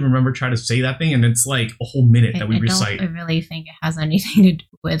 like we would remember try to say that thing, and it's like a whole minute that we recite. I don't really think it has anything to do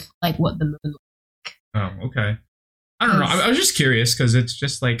with like what the moon. Oh, okay. I don't know. I was just curious because it's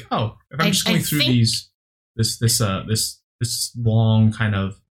just like, oh, if I'm just going through this long kind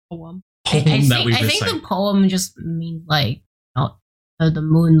of Poem. poem that we I recite. think the poem just means like the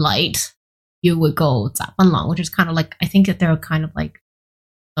moonlight. You would go 咋奔郎, which is kind of like I think that they're kind of like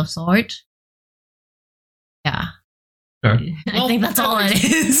of sort. Yeah. Okay. I think that's all it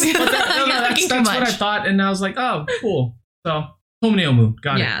is. But that's what I thought, and I was like, oh, cool. So toenail moon,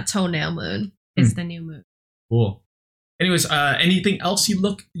 got it. Yeah, toenail moon. It's the new moon. Cool. Anyways, anything else you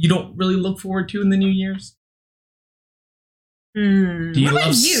don't really look forward to in the New Year's? Do you What about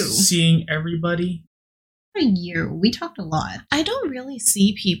love you? seeing everybody? For you, we talked a lot. I don't really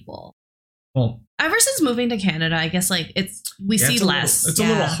see people. Well, Ever since moving to Canada, I guess like we yeah, see it's less. It's a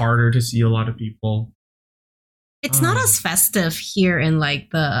little harder to see a lot of people. It's not as festive here in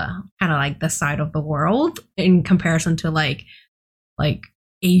like the kind of like the side of the world in comparison to like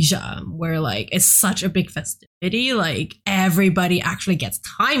Asia, where like it's such a big festivity. Like everybody actually gets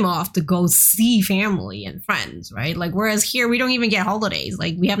time off to go see family and friends, right? Like whereas here we don't even get holidays.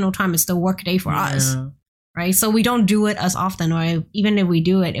 Like we have no time. It's still work day for us, right? So we don't do it as often, or even if we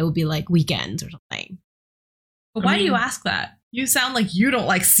do it, it would be like weekends or something. But why do you ask that? You sound like you don't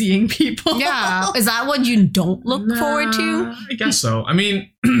like seeing people. Yeah, is that what you don't look forward to? I guess so. I mean,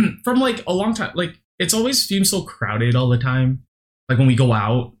 from like a long time, like it's always seems so crowded all the time. Like when we go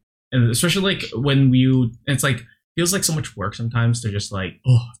out, and especially like when it's like feels like so much work sometimes. They're just like,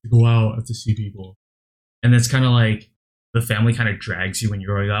 oh, I have to go out, I have to see people, and it's kind of like the family kind of drags you when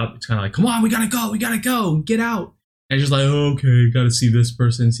you're growing up. It's kind of like, come on, we gotta go, get out. And it's just like, oh, okay, gotta see this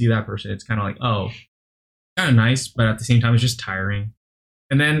person, see that person. It's kind of like, oh, kind of nice, but at the same time, it's just tiring.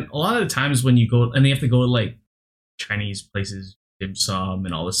 And then a lot of the times when you go, and they have to go to like Chinese places, dim sum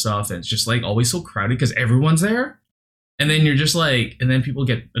and all this stuff, and it's just like always so crowded because everyone's there. And then you're just like, and then people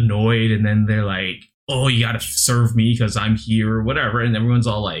get annoyed, and then they're like, oh, you gotta serve me because I'm here or whatever. And everyone's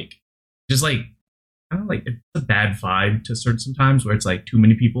all like, just like, I don't know, like, it's a bad vibe to certain sometimes where it's like too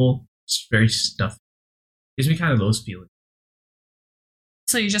many people. It's very stuffy. Gives me kind of those feelings.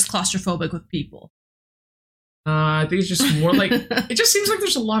 So you're just claustrophobic with people. I think it's just more like, it just seems like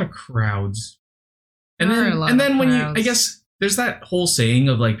there's a lot of crowds. And There are a then, lot and of then when crowds. I guess there's that whole saying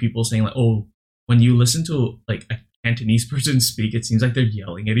of like people saying like, oh, when you listen to like a Cantonese person speak, it seems like they're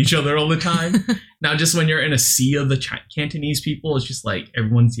yelling at each other all the time. Now, just when you're in a sea of the Cantonese people, it's just like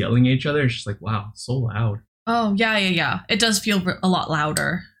everyone's yelling at each other. It's just like, wow, so loud. Oh, yeah. It does feel a lot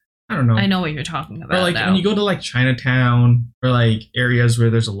louder. I don't know. I know what you're talking about. Or like now. when you go to like Chinatown or like areas where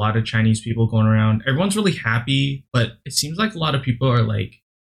there's a lot of Chinese people going around, everyone's really happy, but it seems like a lot of people are like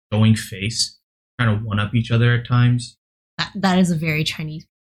going face, trying to one up each other at times. That is a very Chinese.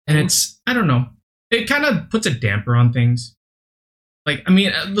 And it's, I don't know, it kind of puts a damper on things. Like, I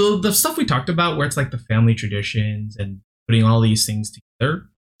mean, the stuff we talked about where it's like the family traditions and putting all these things together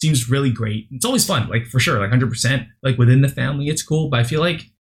seems really great. It's always fun, like for sure, like 100%. Like within the family, it's cool. But I feel like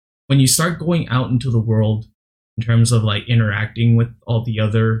when you start going out into the world in terms of like interacting with all the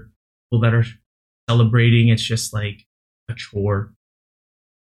other people that are celebrating, it's just like a chore.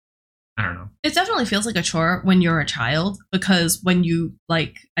 I don't know. It definitely feels like a chore when you're a child, because when you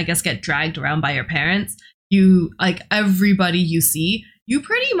like, I guess, get dragged around by your parents, you like everybody you see, you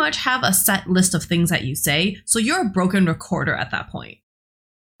pretty much have a set list of things that you say. So you're a broken recorder at that point.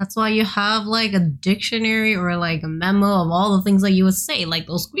 That's why you have like a dictionary or like a memo of all the things that you would say, like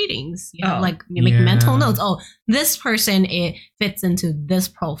those greetings. You have like you make mental notes. Oh, this person, it fits into this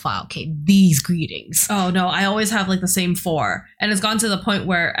profile. Okay, these greetings. Oh no, I always have like the same 4, and it's gone to the point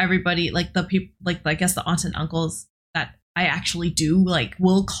where everybody, like the people, like I guess the aunts and uncles that I actually do, like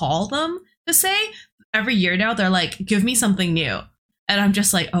will call them to say every year now. They're like, give me something new, and I'm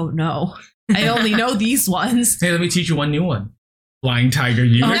just like, oh no, I only know these ones. Hey, let me teach you one new one. Flying tiger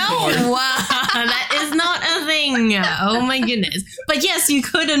unicorn. No, wow, that is not a thing. Oh my goodness. But yes, you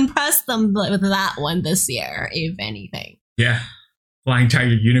could impress them with that one this year, if anything. Yeah. Flying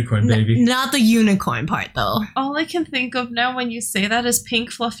tiger unicorn, baby. Not the unicorn part, though. All I can think of now when you say that is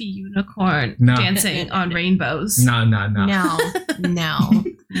pink fluffy unicorn No. dancing on rainbows. No. No.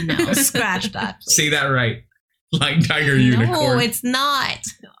 Scratch that, please. Say that right. Flying tiger unicorn. No, it's not.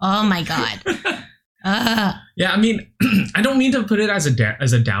 Oh my god. Yeah, I mean, I don't mean to put it as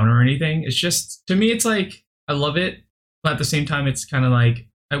a downer or anything. It's just, to me, it's like, I love it, but at the same time, it's kind of like,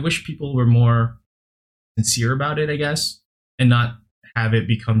 I wish people were more sincere about it, I guess, and not have it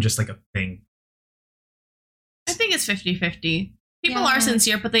become just like a thing. I think it's 50-50. People are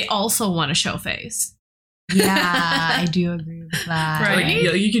sincere, but they also want to show face. Yeah, I do agree with that. Right. Like,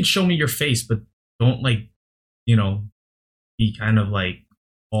 yeah, you can show me your face, but don't be kind of like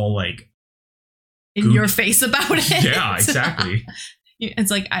all like In Good. your face about it. yeah, exactly.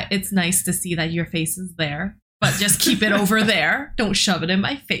 It's like, it's nice to see that your face is there, but just keep it over there. Don't shove it in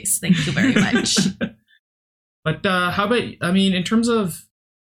my face. Thank you very much. But how about, in terms of,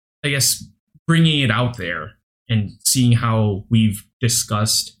 I guess, bringing it out there and seeing how we've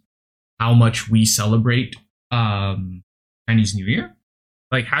discussed how much we celebrate Chinese New Year?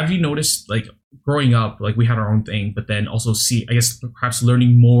 Like, have you noticed, like, growing up, like, we had our own thing, but then also perhaps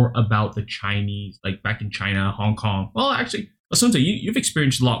learning more about the Chinese, like, back in China, Hong Kong. Well, actually, Assunta, you've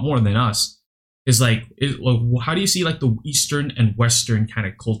experienced a lot more than us. How do you see, like, the Eastern and Western kind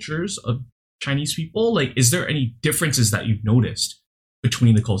of cultures of Chinese people? Like, is there any differences that you've noticed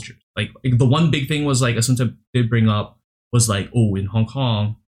between the cultures? Like the one big thing was, like, Assunta did bring up was, like, oh, in Hong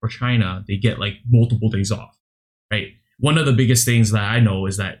Kong or China, they get, like, multiple days off, right? One of the biggest things that I know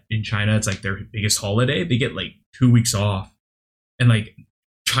is that in China, it's like their biggest holiday. They get, like, 2 weeks off, and, like,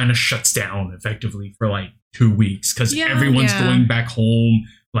 China shuts down effectively for, like, 2 weeks because everyone's going back home.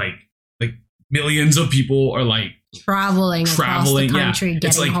 Like millions of people are, like, traveling across the country,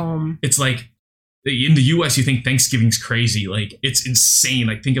 getting home. It's like in the US, you think Thanksgiving's crazy. Like, it's insane.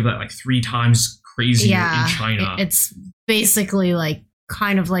 Like, think of that, like, 3 times crazier in China. It's basically like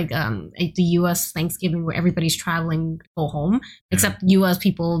kind of like the US Thanksgiving where everybody's traveling to go home, except US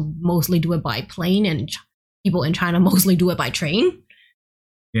people mostly do it by plane and people in China mostly do it by train.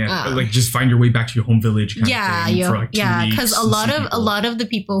 Yeah, like just find your way back to your home village kind of thing for like 2 weeks. Because a lot of the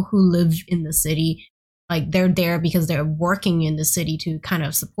people who live in the city, like, they're there because they're working in the city to kind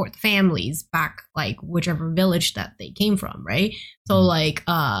of support families back, like, whichever village that they came from, right? So like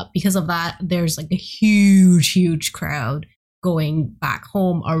because of that, there's like a huge crowd going back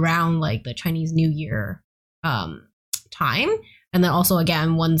home around like the Chinese New Year time, and then also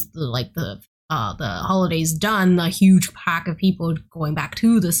again once the holidays done, a huge pack of people going back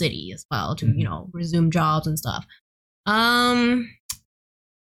to the city as well to resume jobs and stuff. I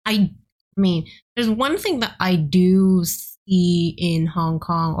mean, there's one thing that I do see in Hong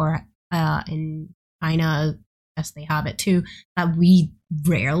Kong or in China, as they have it too, that we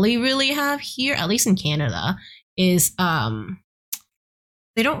rarely really have here, at least in Canada, is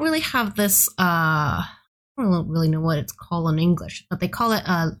they don't really have this I don't really know what it's called in English, but they call it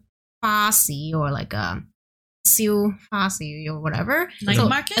a Fasi or like a Siu Fasi or whatever. Night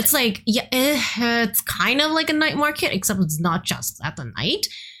market? It's like, it's kind of like a night market, except it's not just at the night.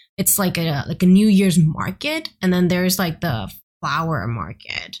 It's like a New Year's market, and then there's like the flower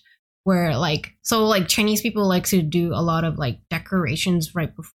market where like Chinese people like to do a lot of like decorations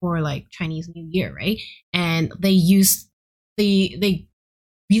right before like Chinese New Year, right? And they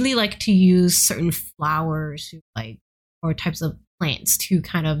really like to use certain flowers or types of plants to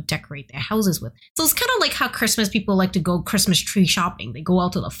kind of decorate their houses with. So it's kind of like how Christmas people like to go Christmas tree shopping. They go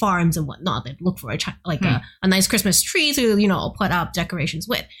out to the farms and whatnot. They look for a nice Christmas tree to put up decorations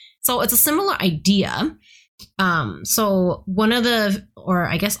with. So it's a similar idea. So one of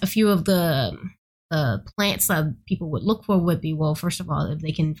a few of the plants that people would look for would be, well, first of all, if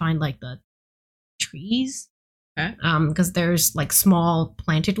they can find like the trees, because there's like small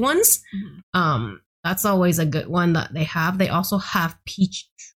planted ones. That's always a good one that they have. They also have peach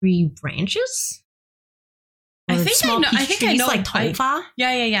tree branches. I think I know. Like tofa.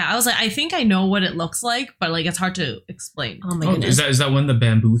 Yeah. I was like, I think I know what it looks like, but like it's hard to explain. Oh my goodness. Is that when the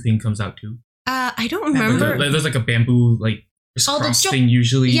bamboo thing comes out too? I don't remember. There's like a bamboo like crisscross thing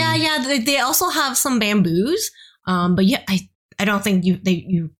usually. Yeah. They also have some bamboos. But yeah, I don't think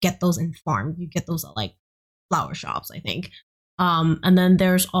you get those in farm. You get those at like flower shops, I think. And then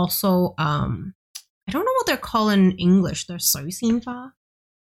there's also I don't know what they're called in English. They're soisinfa.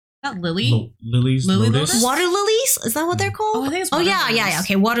 That lily? Lilies? Lotus? Water lilies? Is that what they're called? Oh, I think it's water lilies. Yeah.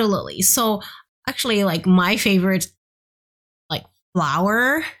 Okay, water lilies. So actually, like, my favorite like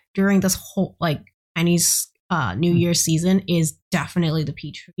flower during this whole like Chinese New Year season is definitely the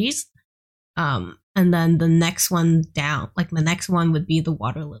peach trees. And then the next one down, like the next one would be the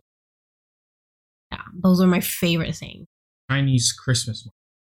water lily. Yeah, those are my favorite things. Chinese Christmas.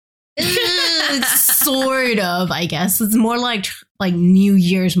 It's sort of, I guess. It's more like New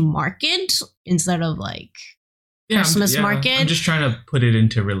Year's market instead of like Christmas market. I'm just trying to put it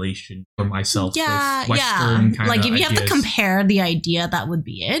into relation for myself. Yeah, with Western kind like of if you ideas. have to compare the idea, that would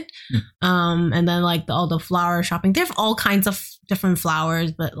be it. And then like all the flower shopping, they have all kinds of different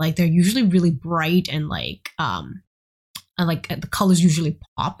flowers, but like they're usually really bright and like the colors usually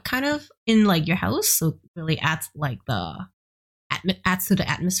pop kind of in like your house, so it really adds like the adds to the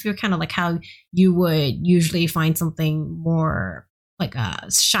atmosphere, kind of like how you would usually find something more like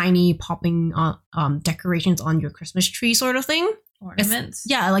shiny popping decorations on your Christmas tree sort of thing. Ornaments.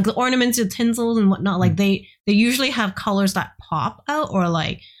 Yeah, like the ornaments, the tinsels and whatnot. Like they usually have colors that pop out, or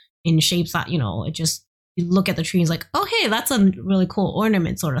like in shapes that, it just, you look at the tree and it's like, oh hey, that's a really cool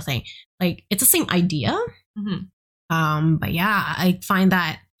ornament sort of thing. Like it's the same idea. Mm-hmm. But yeah, I find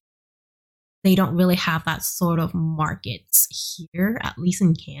that they don't really have that sort of markets here, at least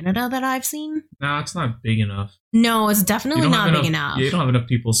in Canada, that I've seen. No, it's not big enough. No, it's definitely not big enough. Yeah, you don't have enough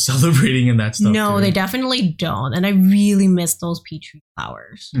people celebrating in that stuff. No, too. they definitely don't. And I really miss those peach tree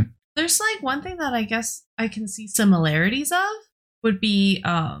flowers. There's like one thing that I guess I can see similarities of would be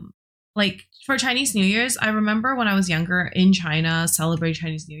like for Chinese New Year's. I remember when I was younger in China celebrating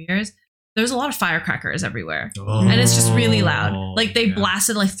Chinese New Year's, there's a lot of firecrackers everywhere. And it's just really loud. Like they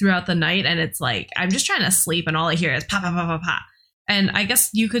blasted like throughout the night, and it's like I'm just trying to sleep and all I hear is pa pa pa pa pa. And I guess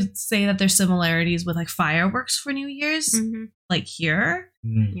you could say that there's similarities with like fireworks for New Year's, like here.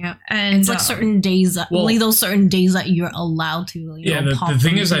 Yeah, and it's like certain days, only those certain days that you're allowed to. The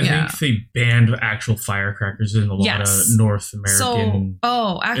thing is, I think they banned actual firecrackers in a lot of North American.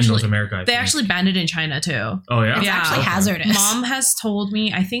 Actually, in North America, they actually banned it in China too. Oh yeah, it's actually hazardous. Mom has told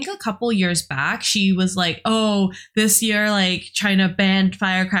me, I think a couple years back, she was like, "Oh, this year like China banned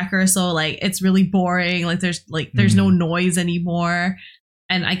firecrackers, so like it's really boring. Like there's no noise anymore."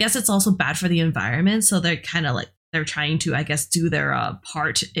 And I guess it's also bad for the environment, so they're kind of like. They're trying to, I guess, do their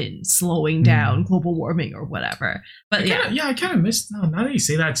part in slowing down global warming or whatever. But I kind of miss now that you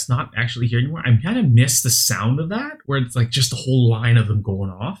say that it's not actually here anymore. I kind of miss the sound of that, where it's like just a whole line of them going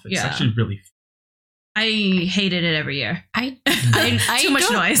off. It's actually really. I hated it every year. I too much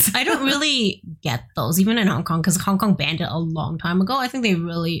noise. I don't really get those, even in Hong Kong, because Hong Kong banned it a long time ago. I think they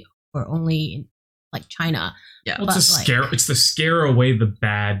really were only in like China. Yeah, well, it's to scare away the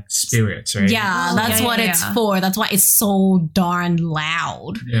bad spirits, right? Yeah, that's what it's for. That's why it's so darn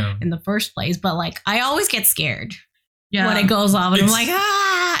loud in the first place. But like, I always get scared when it goes off, and I'm like,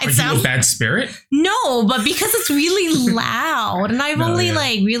 it sounds a bad spirit. No, but because it's really loud, and I've only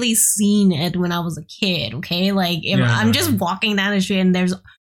like really seen it when I was a kid. Okay, like if I'm just walking down the street and there's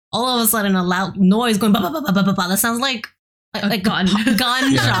all of a sudden a loud noise going, ba ba ba ba ba ba. That sounds like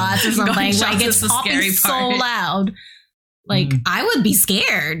gunshots or something. Gunshots like it's popping so loud. Like I would be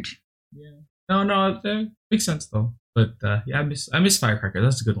scared. Yeah. No, that makes sense though. But I miss firecrackers.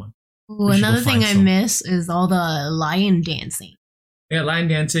 That's a good one. Ooh, another thing I miss is all the lion dancing. Yeah, lion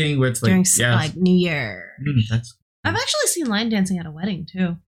dancing where it's like during like New Year. I've actually seen lion dancing at a wedding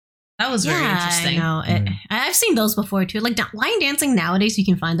too. That was very interesting. I know. I've seen those before too. Like lion dancing nowadays, you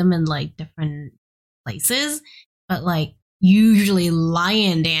can find them in like different places, but like. Usually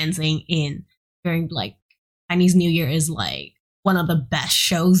lion dancing during like Chinese New Year is like one of the best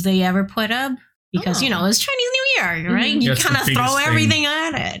shows they ever put up because it's Chinese New Year, right? You kind of throw everything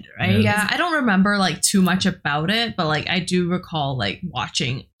at it, right? Yeah, I don't remember like too much about it, but like I do recall like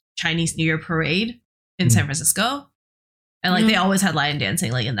watching Chinese New Year parade in San Francisco. And like they always had lion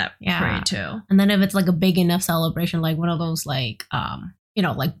dancing like in that parade too. And then if it's like a big enough celebration, like one of those like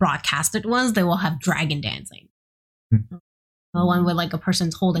like broadcasted ones, they will have dragon dancing. The one where like a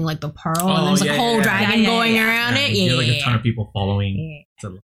person's holding like the pearl and there's a whole dragon going around it. Yeah, like a ton of people following.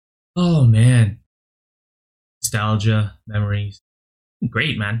 Oh man. Nostalgia, memories.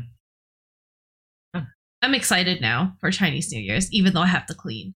 Great, man. I'm excited now for Chinese New Year's, even though I have to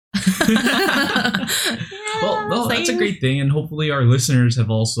clean. Well, that's a great thing. And hopefully our listeners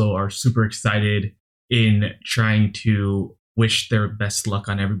are super excited in trying to wish their best luck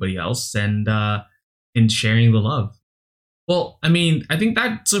on everybody else and in sharing the love. Well, I mean, I think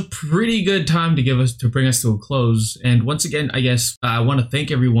that's a pretty good time to bring us to a close. And once again, I guess I want to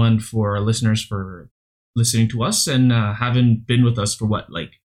thank everyone for our listeners for listening to us and having been with us for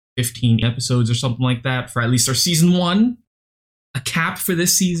 15 episodes or something like that for at least our season 1. A cap for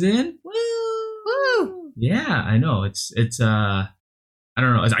this season. Woo! Yeah, I know. It's I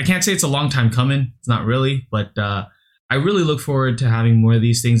don't know. I can't say it's a long time coming. It's not really, but I really look forward to having more of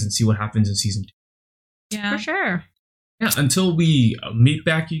these things and see what happens in season 2. Yeah, for sure. Yeah, until we meet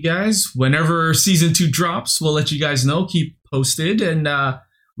back, you guys, whenever season 2 drops, we'll let you guys know. Keep posted and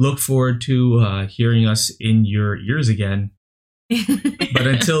look forward to hearing us in your ears again. But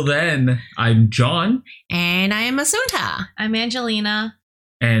until then, I'm John. And I am Asunta. I'm Angelina.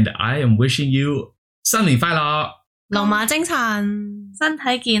 And I am wishing you 新年快樂，龍馬精神，身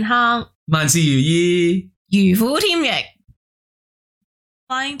體健康，萬事如意，如虎添翼。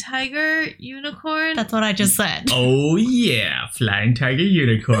Flying tiger, unicorn. That's what I just said. Oh yeah, flying tiger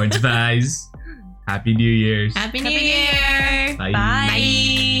unicorns, guys. Happy New Year's. Happy New Happy New Year. Year. Bye.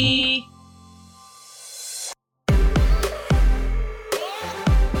 Bye.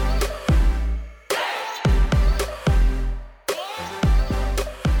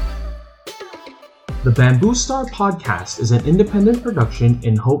 The Bamboo Star Podcast is an independent production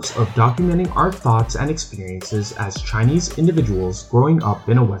in hopes of documenting our thoughts and experiences as Chinese individuals growing up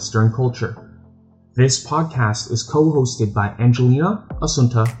in a Western culture. This podcast is co-hosted by Angelina,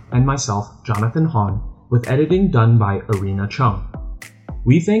 Asunta, and myself, Jonathan Han, with editing done by Arena Chung.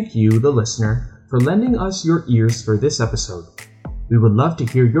 We thank you, the listener, for lending us your ears for this episode. We would love to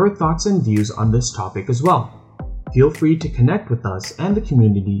hear your thoughts and views on this topic as well. Feel free to connect with us and the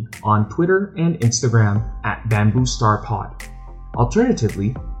community on Twitter and Instagram at Bamboo Star Pod.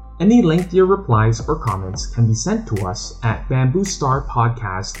 Alternatively, any lengthier replies or comments can be sent to us at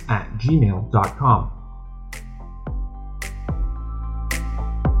bamboostarpodcast@gmail.com.